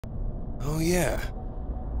Oh yeah.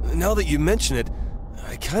 Now that you mention it,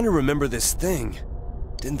 I kind of remember this thing.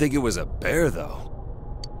 Didn't think it was a bear,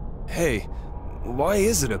 though. Hey, why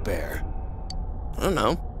is it a bear? I don't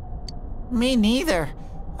know. Me neither.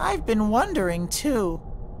 I've been wondering, too.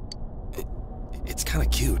 It's kind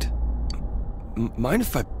of cute. Mind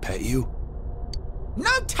if I pet you? No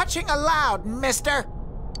touching allowed, mister!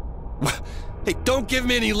 Hey, don't give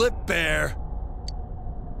me any lip, bear!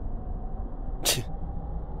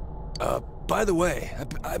 By the way,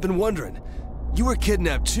 I've been wondering. You were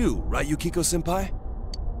kidnapped too, right, Yukiko-senpai?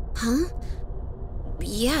 Huh?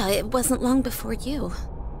 Yeah, it wasn't long before you.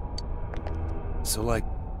 So, like,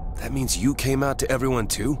 that means you came out to everyone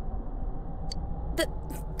too?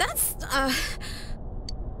 That's,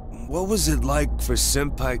 What was it like for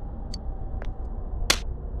Senpai?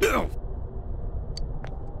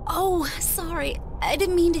 Oh, sorry. I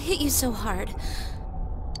didn't mean to hit you so hard.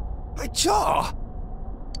 My jaw!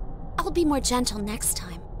 I'll be more gentle next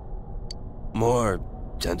time. More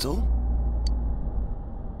gentle?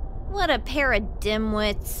 What a pair of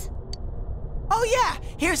dimwits. Oh yeah,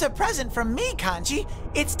 here's a present from me, Kanji.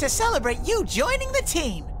 It's to celebrate you joining the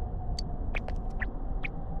team.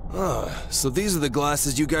 So these are the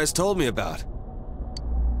glasses you guys told me about.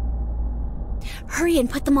 Hurry and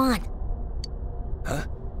put them on. Huh?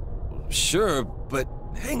 Sure, but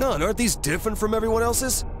hang on, aren't these different from everyone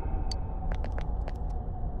else's?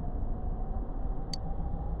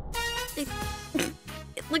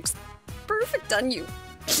 It looks perfect on you.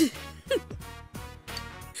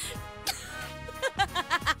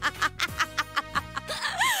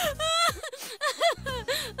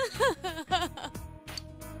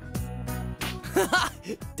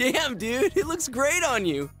 Damn, dude, it looks great on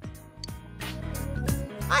you.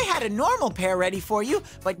 I had a normal pair ready for you,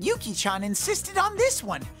 but Yuki-chan insisted on this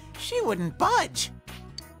one. She wouldn't budge.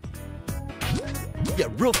 Yeah,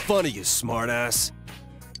 real funny, you smartass.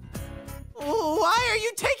 Why are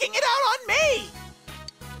you taking it out on me?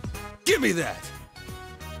 Give me that!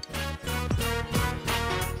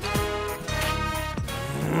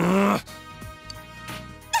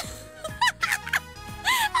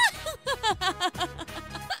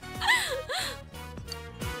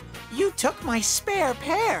 You took my spare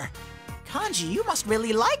pair. Kanji, you must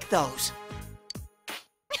really like those.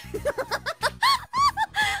 Oh,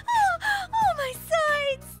 my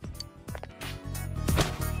sides!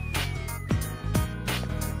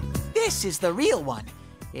 This is the real one.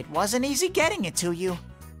 It wasn't easy getting it to you.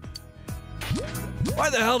 Why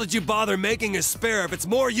the hell did you bother making a spare if it's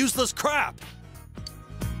more useless crap?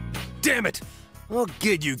 Damn it! I'll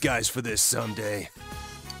get you guys for this someday.